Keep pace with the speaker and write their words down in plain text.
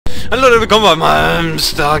Hallo Leute, willkommen bei meinem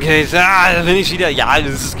Stargate. Da bin ich wieder. Ja,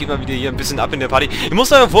 es geht mal wieder hier ein bisschen ab in der Party. Ich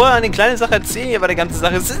muss euch vorher eine kleine Sache erzählen hier bei der ganzen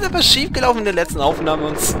Sache. Es ist etwas schief gelaufen in der letzten Aufnahme.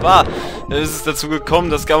 Und zwar ist es dazu gekommen,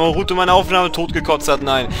 dass Gamaruto meine Aufnahme totgekotzt hat.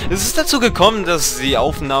 Nein, es ist dazu gekommen, dass die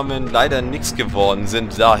Aufnahmen leider nichts geworden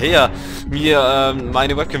sind. Daher mir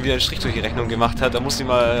meine Webcam wieder einen Strich durch die Rechnung gemacht hat. Da muss ich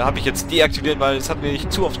mal, habe ich jetzt deaktiviert, weil es hat mich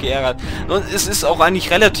zu oft geärgert. Und es ist auch eigentlich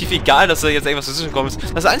relativ egal, dass da jetzt irgendwas dazwischen kommt.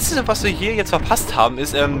 Das Einzige, was wir hier jetzt verpasst haben,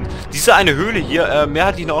 ist diese eine Höhle hier. Mehr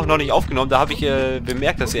hatte ich auch noch nicht aufgenommen. Da habe ich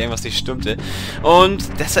bemerkt, dass hier irgendwas nicht stimmte. Und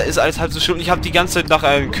deshalb ist alles halb so schlimm. Ich habe die ganze Zeit nach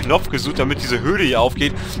einem Knopf gesucht, damit diese Höhle hier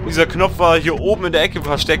aufgeht. Und dieser Knopf war hier oben in der Ecke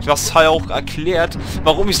versteckt, was halt auch erklärt,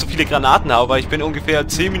 warum ich so viele Granaten habe. Weil ich bin ungefähr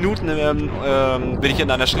 10 Minuten bin ich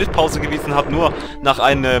in einer Schnittpause gewesen, habe nur nach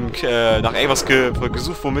nach irgendwas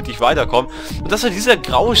gesucht, womit ich weiterkomme. Und das war diese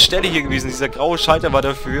graue Stelle hier gewesen. Dieser graue Schalter war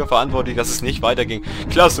dafür verantwortlich, dass es nicht weiterging.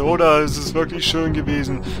 Klasse, oder? Es ist wirklich schön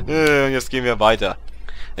gewesen. Jetzt gehen wir weiter.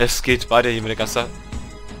 Es geht weiter hier mit der ganzen...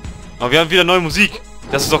 Aber wir haben wieder neue Musik.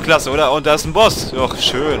 Das ist doch klasse, oder? Und da ist ein Boss. Ach,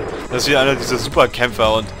 schön. Das ist wieder einer dieser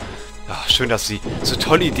Superkämpfer und... Ach, schön, dass sie so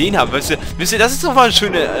tolle Ideen haben. Wisst ihr, das ist doch mal eine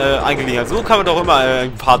schöne Angelegenheit. So kann man doch immer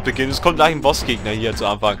einen Part beginnen. Es kommt gleich ein Bossgegner hier zu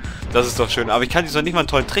Anfang. Das ist doch schön. Aber ich kann jetzt noch nicht mal einen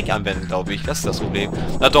tollen Trick anwenden, glaube ich. Das ist das Problem.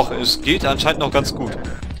 Na doch, es geht anscheinend noch ganz gut.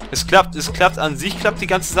 Es klappt an sich, klappt die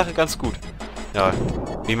ganze Sache ganz gut. Ja,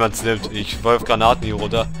 wie man es nimmt. Ich werfe Granaten hier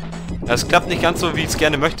runter. Es klappt nicht ganz so, wie ich es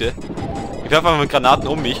gerne möchte. Ich werfe einfach mit Granaten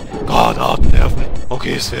um mich. Granaten nerven.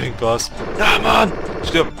 Okay, es fehlt irgendwas. Ja, Mann.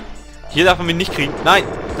 Stirb. Hier darf man mich nicht kriegen. Nein,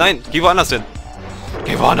 nein, geh woanders hin.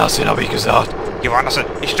 Geh woanders hin, habe ich gesagt. Geh woanders hin.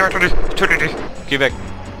 Ich töte dich. Ich töte dich. Geh weg.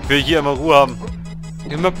 Ich will hier immer Ruhe haben.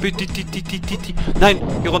 Immer bitte. Nein,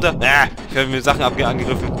 geh runter. Ich werde mir Sachen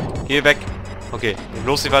angegriffen. Geh weg. Okay,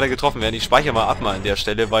 bloß nicht weiter getroffen werden. Ich speichere mal ab mal an der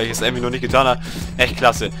Stelle, weil ich es irgendwie noch nicht getan habe. Echt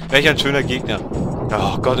klasse. Welch ein schöner Gegner.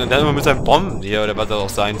 Oh Gott, und dann immer mit seinen Bomben hier, oder was das auch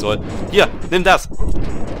sein soll. Hier, nimm das.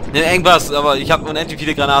 Nimm irgendwas, aber ich habe unendlich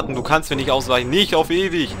viele Granaten. Du kannst mir nicht ausweichen. Nicht auf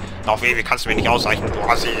ewig. Auf ewig kannst du mir nicht ausweichen, du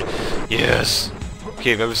Assi. Yes.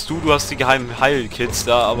 Okay, wer bist du? Du hast die geheimen Heilkits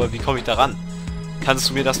da, aber wie komme ich da ran? Kannst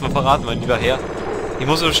du mir das mal verraten, mein lieber Herr? Ich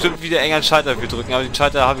muss bestimmt wieder einen Schalter dafür drücken, aber den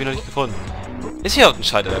Schalter habe ich noch nicht gefunden. Ist hier auch ein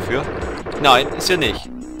Schalter dafür? Nein, ist ja nicht.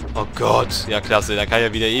 Oh Gott. Ja, klasse. Da kann ich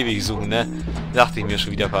ja wieder ewig suchen, ne? Dachte ich mir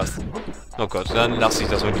schon wieder fast. Oh Gott, dann lasse ich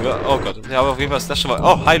das mal lieber. Oh Gott. Ja, aber auf jeden Fall ist das schon mal...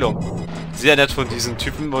 Oh, Heilung. Sehr nett von diesen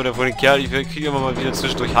Typen oder von den Kerl. Ich kriege immer mal wieder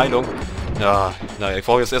zwischendurch Heilung. Ja, naja, ich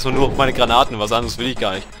brauche jetzt erstmal nur meine Granaten. Was anderes will ich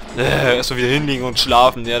gar nicht. Erstmal wieder hinlegen und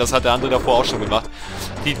schlafen. Ja, das hat der andere davor auch schon gemacht.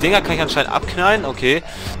 Die Dinger kann ich anscheinend abknallen. Okay,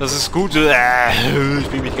 das ist gut. Ich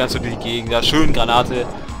spiele mich ganz so durch die Gegend. Ja, schön Granate.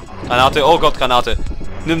 Granate. Oh Gott, Granate.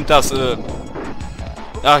 Nimm das,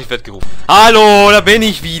 Ach, ich werde gerufen. Hallo, da bin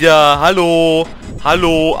ich wieder. Hallo.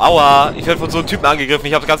 Hallo, aua. Ich werde von so einem Typen angegriffen.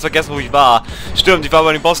 Ich habe ganz vergessen, wo ich war. Stimmt, ich war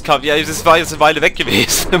bei dem Bosskampf. Ja, das war jetzt eine Weile weg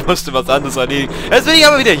gewesen. Ich musste was anderes erledigen. Jetzt bin ich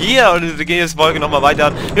aber wieder hier und wir gehen jetzt Folge nochmal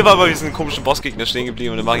weiter. Wir waren bei diesem komischen Bossgegner stehen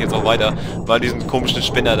geblieben und dann mache ich jetzt auch weiter. Bei diesem komischen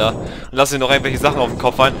Spinner da. Und lass ihn noch irgendwelche Sachen auf den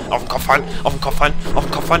Kopf fallen. Auf den Kopf fallen, auf den Kopf fallen, auf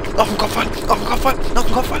den Kopf fallen, auf den Kopf fallen, auf den Kopf fallen, auf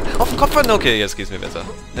den Kopf fallen, auf den Kopf fallen. Okay, jetzt geht's mir besser.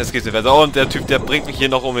 Jetzt geht's mir besser. Und der Typ, der bringt mich hier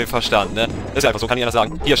noch um den Verstand, ne? Das ist einfach so, kann ich anders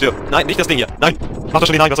sagen. Hier, stirb. Nein, nicht das Ding hier. Nein. Mach doch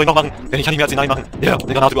schon den Nein, was soll ich noch machen? Wenn ich kann nicht mehr als den Nein machen. Ja,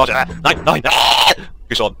 den Granate, du Arsch. Nein.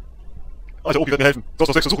 Gestorben. Alter, Opi wird mir helfen. Du hast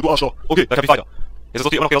noch 6 Versuche, du Arschloch. Okay, dann kann ich weiter. Jetzt ist doch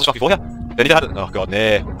die immer noch genauso stark wie vorher. Wenn ich da hatte... Ach Gott,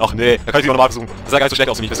 nee. Ach nee. Da kann ich sie auch nochmal versuchen. Das sah gar nicht so schlecht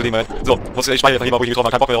aus für mich, bis zu dem Moment. So, muss ich speichere einfach hier mal, wo ich ihn getroffen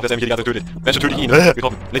habe. Kein Bock mehr drauf, dass er mich hier die ganze Zeit tötet. Mensch, töte ich ihn.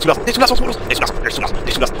 Getroffen. Nicht zulassen. Nicht zulassen, Modus. Nicht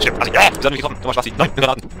zulassen. Stimmt. Also, wir haben mich getroffen. Nochmal Spaß. Nein,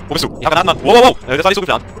 Granaten. Wo bist du? Ich habe Granaten, Mann. Wow. Das war nicht so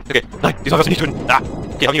geplant. Okay. Nein, die sollen wir nicht töten. Da.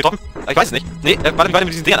 Okay, hab ich ihn getroffen? Ich weiß es nicht. Nee, warte, wie weit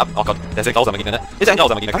mit diesen Dingern ab? Oh Gott, der ist ein grausamer Gegner, ne? Ist ein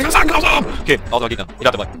grausamer Gegner. Kann ich was sagen? Grausam! Okay, grausamer Gegner. Ich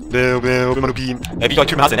bleib dabei. Wie ich euch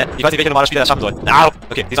Typen hasse, ne? Ich weiß nicht, welcher normale Spieler das schaffen soll.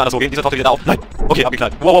 Okay, dieser anders so gehen. Dieser taucht wieder da auf. Nein. Okay,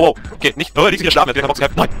 abgeknallt. Wow. Okay, nicht. Die ist wieder schlafen. Der hat keinen Bock zu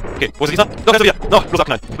kämpfen. Nein. Okay, wo ist dieser? Noch jetzt wieder. Noch, bloß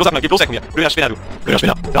abknallen. Geh bloß weg von mir. Blöder Spinner, du. Blöder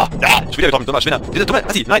Spinner. Da. Schon wieder getroffen. Dummer Spinner. Dieser dumme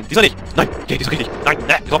Assi. Nein, dieser nicht. Nein. Okay, dieser richtig. Nein.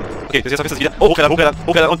 Getroffen. Okay, jetzt ist das wieder. Oh,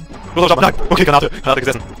 Hochklettern und. Los, Nein. Okay, Granate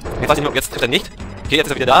gesessen. Jetzt weiß ich nicht, jetzt trifft er nicht. Okay, jetzt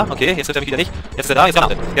ist er wieder da. Okay, jetzt trifft er mich wieder nicht. Jetzt ist er da, jetzt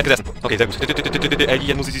Granate. Er hat gesessen. Okay, sehr gut.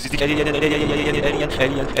 Alien, Musik,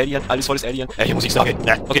 Alien, alles volles Alien. Alien, Musik, Stargate.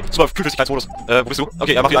 Okay, super Flüssigkeitsmodus. Wo bist du?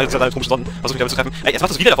 Okay, er macht wieder alles seine komischen Sonden. Versucht mich damit zu treffen. Ey, jetzt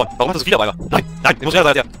machst du es wieder davon. Warum machst du es wieder bei mir? Nein, ich muss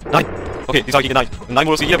schneller sein, Nein. Okay, die sage ich Nein.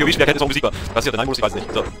 Nein-Modus wie jeder WoW-Spieler kennt, ist auch Musik. Was ist hier der Nein-Modus? Ich weiß es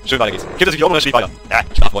nicht. So, schön weiter geht's. Gibt es wieder um oder steht weiter?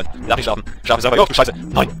 Schlafen wollen. Darf ich schlafen? Schlafen ist aber, du Scheiße.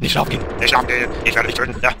 Nein, nicht schlafen gehen. Nicht schlafen gehen. Ich werde dich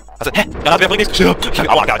töten. Ja. Also, Granate, wer bringt nichts? Stirb. Ich hab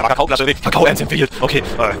aua, Kakaoflasche weg. Kakao ernst empfiehlt. Okay,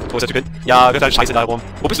 wo ist der Typ hin? Ja, wird halt Scheiße da rum.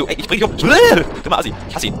 Wo bist du? Ey, ich bring dich um. Dummer Assi.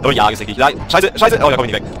 Ich hasse ihn. Oh ja, ist richtig. Scheiße. Oh, da komm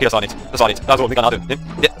ich nicht weg. Okay, das war nichts. Also, eine Granate. Nimm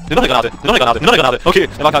noch eine Granate. Okay,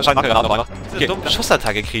 der mag anscheinend Granaten auf einmal. Okay.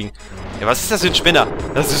 Schussattacke kriegen. Ja, was ist das für ein Spinner?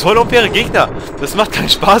 Das ist voll unfaire Gegner. Das macht keinen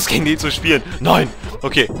Spaß, gegen die zu spielen. Nein.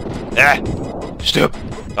 Okay. Stirb.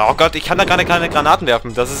 Oh Gott, ich kann da keine Granaten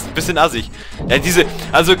werfen. Das ist ein bisschen assig. Ja,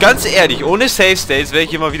 also ganz ehrlich, ohne Save States wäre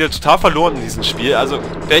ich immer wieder total verloren in diesem Spiel. Also,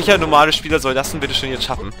 welcher normale Spieler soll das denn bitte schon jetzt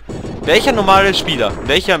schaffen? Welcher normale Spieler,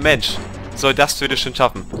 welcher Mensch soll das bitte schon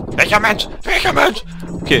schaffen? Welcher Mensch? Welcher Mensch?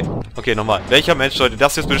 Okay, nochmal. Welcher Mensch sollte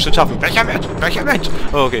das jetzt bitte schon schaffen? Welcher Mensch? Welcher Mensch?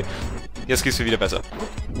 Oh, okay. Jetzt geht's mir wieder besser.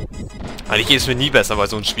 Eigentlich geht es mir nie besser bei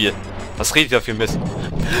so einem Spiel. Was redet ihr für ein Mist?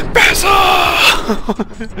 Besser!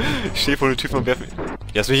 Ich stehe vor dem Typen und werfe...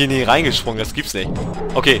 Der ist mir hier nie reingesprungen, das gibt's nicht.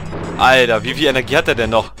 Okay, Alter, wie viel Energie hat er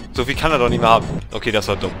denn noch? So viel kann er doch nicht mehr haben. Okay, das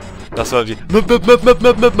war dumm. Das war wie... Die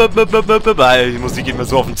Musik geht mir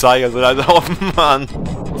so auf den Zeiger. Also, oh Mann.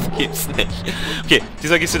 Das gibt's nicht. Okay,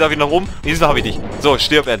 dieser gehst du da wieder nach oben. Diesen habe ich nicht. So,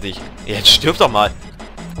 stirb endlich. Jetzt stirb doch mal.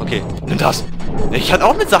 Okay, nimm das. Ich kann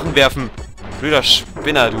auch mit Sachen werfen. Blöder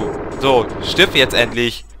Spinner, du. So, stirb jetzt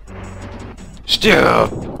endlich.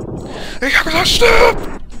 Stirb! Ich hab gesagt, stirb!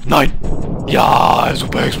 Nein! Ja,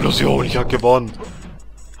 super Explosion, ich hab gewonnen.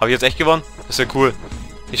 Habe ich jetzt echt gewonnen? Das ist ja cool.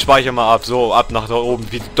 Ich speichere mal ab, so, ab nach da oben.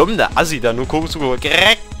 Wie dumm der Assi da, nur gucken zu.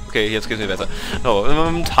 Okay, jetzt geht's mir besser. So,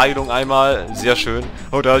 Heilung einmal, sehr schön.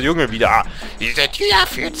 Oh, da Junge wieder. Diese Tür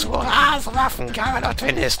führt zu Waffen. Dort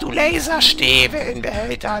findest du Laserstäbe in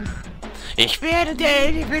Behältern. Ich will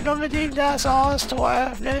unbedingt das Haustor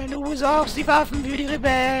öffnen. Du saugst die Waffen für die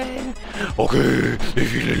Rebellen. Okay, wie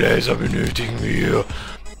viele Laser benötigen wir?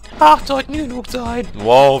 8 sollten genug sein.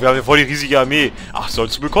 Wow, wir haben ja voll die riesige Armee. 8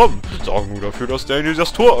 sollst du bekommen. Sorgen nur dafür, dass Daniel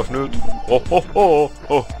das Tor öffnet. Ho, ho, ho,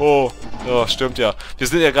 ho, ho. Ja, stimmt ja. Wir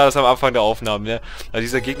sind ja gerade am Anfang der Aufnahmen, ne? Also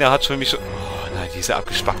dieser Gegner hat schon mich schon... Oh nein, diese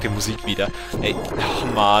abgespackte Musik wieder. Ey, ach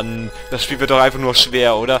Mann. Das Spiel wird doch einfach nur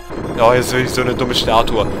schwer, oder? Oh, jetzt will ich so eine dumme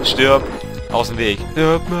Statue. Stirb. Aus dem Weg.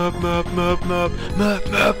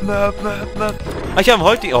 Ich am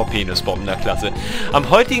heutigen... Oh, Penisbomben, na klasse. Am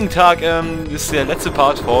heutigen Tag ist der letzte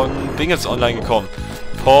Part von Dingens online gekommen.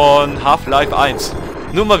 Von Half-Life 1.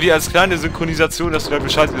 Nur mal wie als kleine Synchronisation, dass du da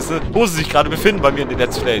Bescheid wisst, wo sie sich gerade befinden bei mir in den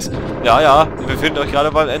Let's Plays. Ja, ihr befindet euch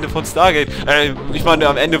gerade beim Ende von Stargate. Ich meine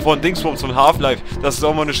am Ende von Dingsbums von Half-Life. Das ist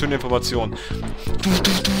auch mal eine schöne Information.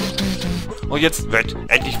 Und jetzt wird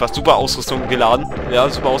endlich was super Ausrüstung geladen. Ja,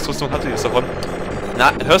 super Ausrüstung hatte ich jetzt davon.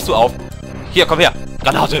 Na, hörst du auf? Hier, komm her.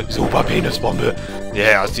 Granate. Super Penisbombe.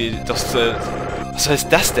 Ja, was heißt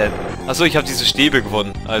das denn? Achso, ich habe diese Stäbe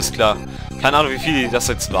gewonnen. Alles klar. Keine Ahnung, wie viele das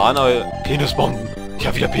jetzt waren, aber Penisbomben. Ich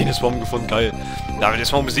habe wieder Penisbomben gefunden, geil. Ja, wenn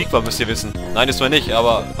das mal Musik war, müsst ihr wissen. Nein, ist mal nicht,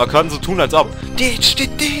 aber man kann so tun, als ob.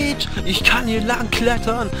 Ich kann hier lang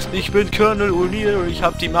klettern. Ich bin Colonel O'Neill und ich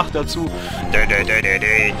habe die Macht dazu.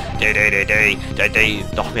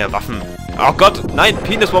 Noch mehr Waffen. Oh Gott, nein,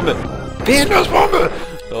 Penisbombe. Penisbombe.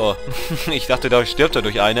 So, ich dachte, da stirbt er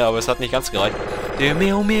durch eine, aber es hat nicht ganz gereicht.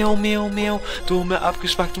 Dumme,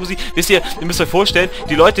 abgespackte Musik. Wisst ihr müsst euch vorstellen,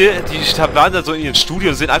 die Leute, die waren da so in ihren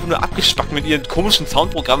Studios, sind einfach nur abgespackt mit ihren komischen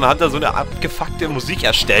Soundprogrammen, haben da so eine abgefuckte Musik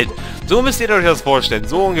erstellt. So müsst ihr euch das vorstellen,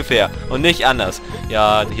 so ungefähr. Und nicht anders.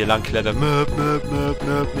 Ja, hier lang klettern.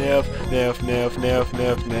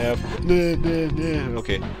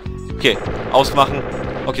 Okay. Okay, ausmachen.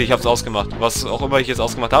 Okay, ich hab's ausgemacht. Was auch immer ich jetzt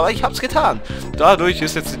ausgemacht habe, aber ich hab's getan. Dadurch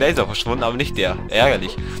ist jetzt der Laser verschwunden, aber nicht der.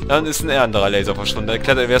 Ärgerlich. Dann ist ein anderer Laser verschwunden. Dann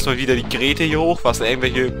klettert erstmal wieder die Geräte hier hoch, was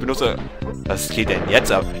irgendwelche Benutzer... Was geht denn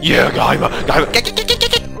jetzt ab? Yeah, geheimer.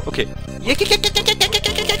 Okay.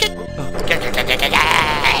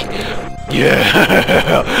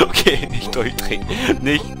 Yeah. Okay, nicht durchdrehen.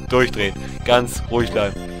 Nicht durchdrehen. Ganz ruhig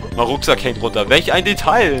bleiben. Mein Rucksack hängt runter. Welch ein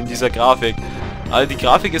Detail in dieser Grafik. Also die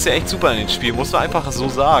Grafik ist ja echt super in dem Spiel, muss man einfach so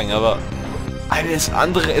sagen, aber alles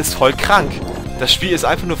andere ist voll krank. Das Spiel ist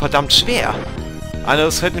einfach nur verdammt schwer.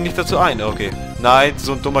 Anderes fällt mir nicht dazu ein, okay. Nein,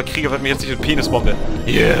 so ein dummer Krieger wird mir jetzt nicht mit Penisbombe.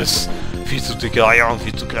 Yes! Viel zu dicker Eier und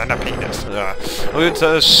viel zu kleiner Penis. Ja. Und jetzt,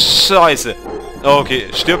 scheiße. Okay,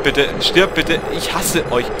 stirb bitte, ich hasse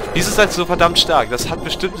euch. Wieso seid ihr so verdammt stark? Das hat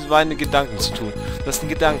bestimmt mit meinen Gedanken zu tun. Das ist ein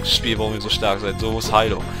Gedankenspiel, warum ihr so stark seid. So muss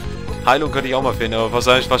Heilung. Heilung könnte ich auch mal finden, aber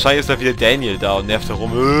wahrscheinlich ist da wieder Daniel da und nervt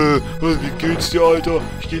herum. Wie geht's dir, Alter?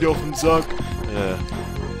 Ich geh dir auf den Sack.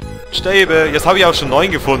 Stäbe. Jetzt habe ich auch schon 9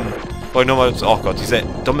 gefunden. Wollte ich nochmal... Oh Gott, diese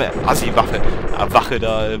dumme Assi-Wache. Wache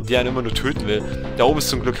da, die einen immer nur töten will. Da oben ist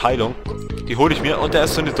zum Glück Heilung. Die hole ich mir und da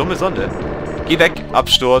ist so eine dumme Sonde. Geh weg,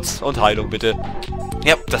 Absturz und Heilung bitte.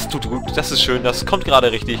 Ja, das tut gut. Das ist schön, das kommt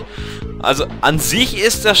gerade richtig. Also, an sich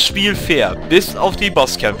ist das Spiel fair. Bis auf die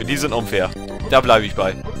Bosskämpfe, die sind unfair. Da bleibe ich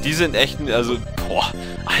bei. Die sind echt, also, boah,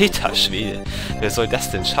 alter Schwede. Wer soll das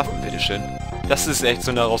denn schaffen, bitteschön? Das ist echt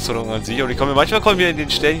so eine Herausforderung an sich. Und manchmal kommen wir in den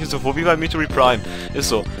Stellen hier so vor wie bei Meteor Prime. Ist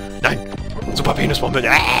so. Nein. Super Penisbombe.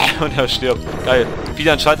 Und er stirbt. Geil.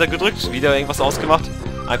 Wieder ein Schalter gedrückt. Wieder irgendwas ausgemacht.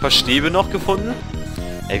 Ein paar Stäbe noch gefunden.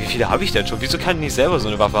 Ey, wie viele habe ich denn schon? Wieso kann ich nicht selber so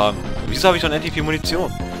eine Waffe haben? Und wieso habe ich noch endlich viel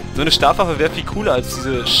Munition? So eine Stabwaffe wäre viel cooler als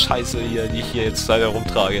diese Scheiße hier, die ich hier jetzt leider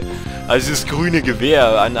rumtrage. Also dieses grüne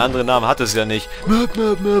Gewehr, einen anderen Namen hat es ja nicht.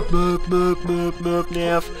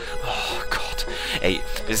 Nerv. Oh Gott. Ey,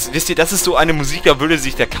 wisst ihr, das ist so eine Musik, da würde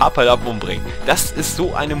sich der Kapal ab umbringen. Das ist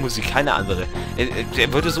so eine Musik, keine andere.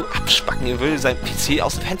 Er würde so abspacken, er würde sein PC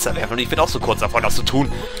aus dem Fenster werfen und ich bin auch so kurz davon, das zu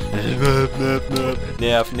tun.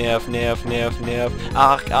 Nerv, Nerv, Nerv, Nerv, Nerv.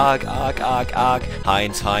 Arg, arg, arg, arg, arg.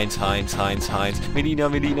 Heinz, Heinz, Heinz, Heinz, Heinz. Melina,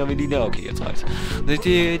 Melina, Melina. Okay, jetzt reicht's.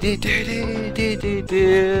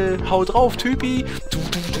 Hau drauf, Typi.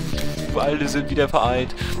 Alle sind wieder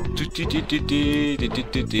vereint.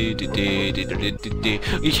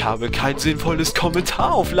 Ich habe kein sinnvolles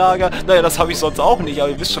Kommentar auf Lager. Naja, das habe ich sonst auch nicht,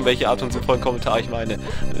 aber ihr wisst schon, welche Art von sinnvollen Kommentar ich meine.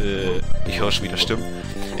 Ich höre schon wieder Stimmen.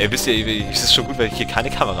 Ey, wisst ihr, es ist schon gut, weil ich hier keine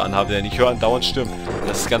Kamera anhabe, denn ich höre andauernd Stimmen.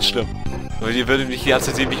 Das ist ganz schlimm. Und ihr würdet mich die ganze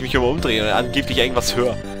Zeit sehen, wie ich mich immer umdrehe und angeblich irgendwas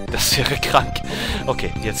höre. Das wäre krank.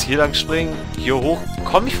 Okay, jetzt hier lang springen, hier hoch.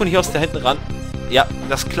 Komme ich von hier aus da hinten ran? Ja,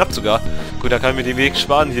 das klappt sogar. Gut, da kann ich mir den Weg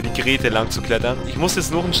sparen, hier die Geräte lang zu klettern. Ich muss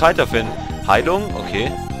jetzt noch einen Schalter finden. Heilung?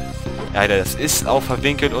 Okay. Ja, das ist auch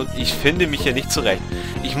verwinkelt und ich finde mich hier nicht zurecht.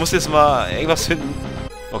 Ich muss jetzt mal irgendwas finden.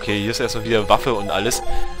 Okay, hier ist erstmal wieder Waffe und alles.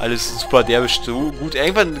 Alles super derbisch so gut.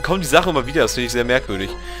 Irgendwann kommen die Sachen immer wieder, das finde ich sehr merkwürdig.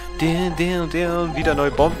 Wieder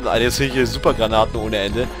neue Bomben. Alter, jetzt finde ich hier Supergranaten ohne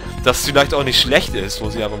Ende. Das vielleicht auch nicht schlecht ist,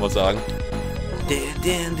 muss ich einfach mal sagen.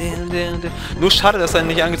 Nur schade, dass er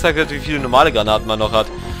nicht angezeigt hat, wie viele normale Granaten man noch hat.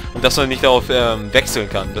 Und dass man nicht darauf wechseln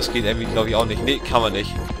kann. Das geht irgendwie, glaube ich, auch nicht. Nee, kann man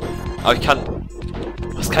nicht. Aber ich kann...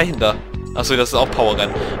 Was kann ich denn da? Achso, das ist auch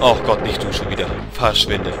Powerrennen. Oh Gott, nicht du schon wieder.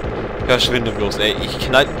 Verschwinde. Verschwinde bloß, ey. Ich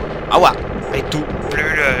knall... Aua! Ey, du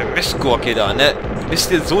blöde Mistgurke da, ne?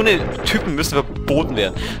 Wisst ihr, so eine Typen müssen verboten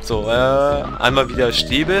werden. So, einmal wieder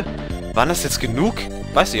Stäbe. Waren das jetzt genug?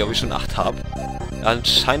 Weiß nicht, ob ich schon 8 habe.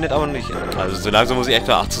 Anscheinend aber nicht. Also so langsam muss ich echt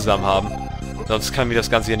nur 8 zusammen haben. Sonst kann mir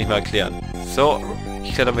das Ganze hier nicht mehr erklären. So,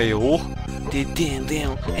 ich kletter mal hier hoch.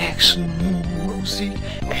 Action Musik.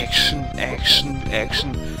 Action, Action,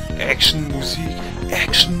 Action, Action Musik.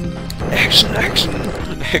 Action, Action, Action,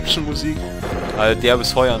 Action Musik. Also der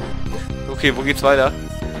bis Feuern. Okay, wo geht's weiter?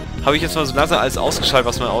 Habe ich jetzt mal so langsam alles ausgeschaltet,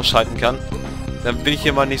 was man ausschalten kann. Dann bin ich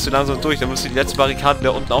hier mal nicht so langsam durch. Dann müsste die letzte Barrikade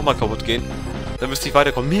da unten auch mal kaputt gehen. Dann müsste ich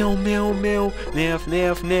weiterkommen. Miau, miau, miau. Nerv,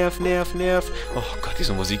 nerv, nerv, nerv, nerv. Oh Gott,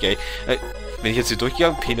 diese Musik, ey. Bin ich jetzt hier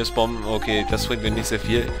durchgegangen? Penisbomben. Okay, das bringt mir nicht sehr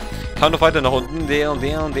viel. Kann noch weiter nach unten.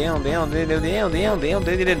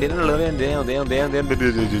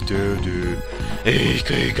 Ich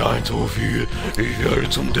krieg ein zu viel. Ich werde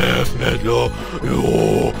zum Death Metaler.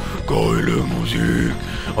 Jo, geile Musik.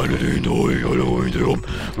 Alle den durch, alle rundherum.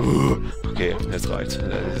 Okay, jetzt reicht's.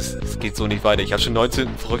 Es geht so nicht weiter. Ich habe schon 19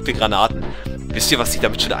 verrückte Granaten. Wisst ihr, was ich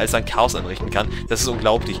damit schon alles an Chaos anrichten kann? Das ist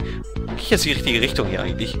unglaublich. Gehe ich jetzt die richtige Richtung hier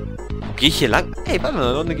eigentlich? Gehe ich hier lang? Ey, warte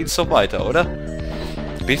mal, da unten geht es doch weiter, oder?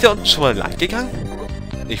 Bin ich da unten schon mal lang gegangen?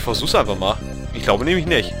 Ich versuch's einfach mal. Ich glaube nämlich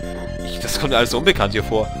nicht. Das kommt alles so unbekannt hier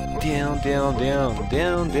vor.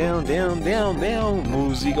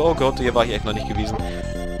 Musik. Oh Gott, hier war ich echt noch nicht gewesen.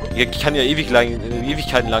 Hier kann ja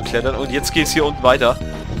Ewigkeiten lang klettern. Und jetzt geht's hier unten weiter.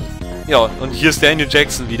 Ja, und hier ist Daniel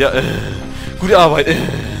Jackson wieder. Gute Arbeit.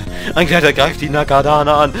 Ein Kletterer greift die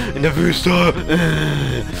Nagadana an. In der Wüste.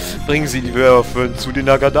 Bringen Sie die Waffen zu den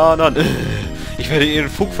Nagadanern. Ich werde Ihren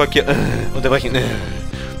Funkverkehr unterbrechen.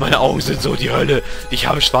 Meine Augen sind so die Hölle. Ich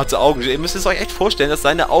habe schwarze Augen. Ihr müsst es euch echt vorstellen, dass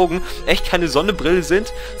seine Augen echt keine Sonnenbrille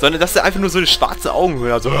sind, sondern dass er einfach nur so eine schwarze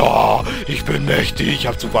Augenhöhe hat. So, ja, ich bin mächtig, ich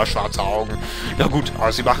habe super schwarze Augen. Na gut,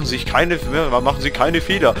 aber Sie machen keine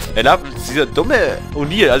Fehler. Dieser dumme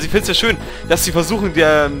O'Neill, also ich finde es ja schön, dass sie versuchen,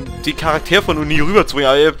 die Charakter von O'Neill rüberzubringen,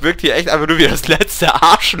 aber er wirkt hier echt einfach nur wie das letzte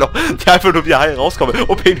Arschloch, der einfach nur wieder heil rauskommt.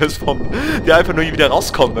 Oh, Penisbomben, der einfach nur wieder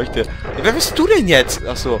rauskommen möchte. Wer bist du denn jetzt?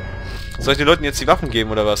 Achso. Soll ich den Leuten jetzt die Waffen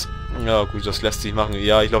geben, oder was? Ja, gut, das lässt sich machen.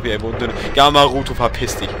 Ja, ich glaube hier irgendwo unten. Gamaruto,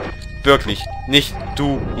 verpiss dich. Wirklich. Nicht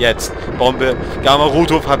du jetzt. Bombe.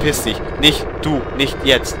 Gamaruto, verpiss dich. Nicht du. Nicht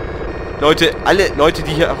jetzt. Leute, alle Leute,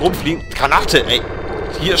 die hier herumfliegen. Granate, ey.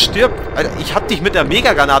 Hier stirbt. Alter, ich hab dich mit der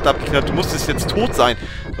Mega-Granate abgeknallt. Du musstest jetzt tot sein.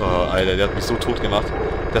 Oh, Alter, der hat mich so tot gemacht.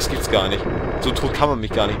 Das gibt's gar nicht. So tot kann man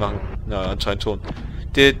mich gar nicht machen. Ja, anscheinend schon.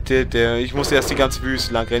 Ich muss erst die ganze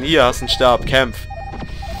Wüste lang rennen. Hier hast du einen Stab. Kämpf.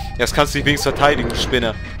 Jetzt kannst du dich wenigstens verteidigen, du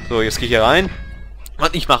Spinner. So, jetzt gehe ich hier rein.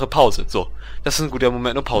 Und ich mache Pause. So, das ist ein guter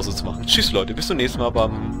Moment, um Pause zu machen. Tschüss, Leute. Bis zum nächsten Mal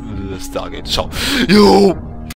beim Stargate. Ciao. Jo!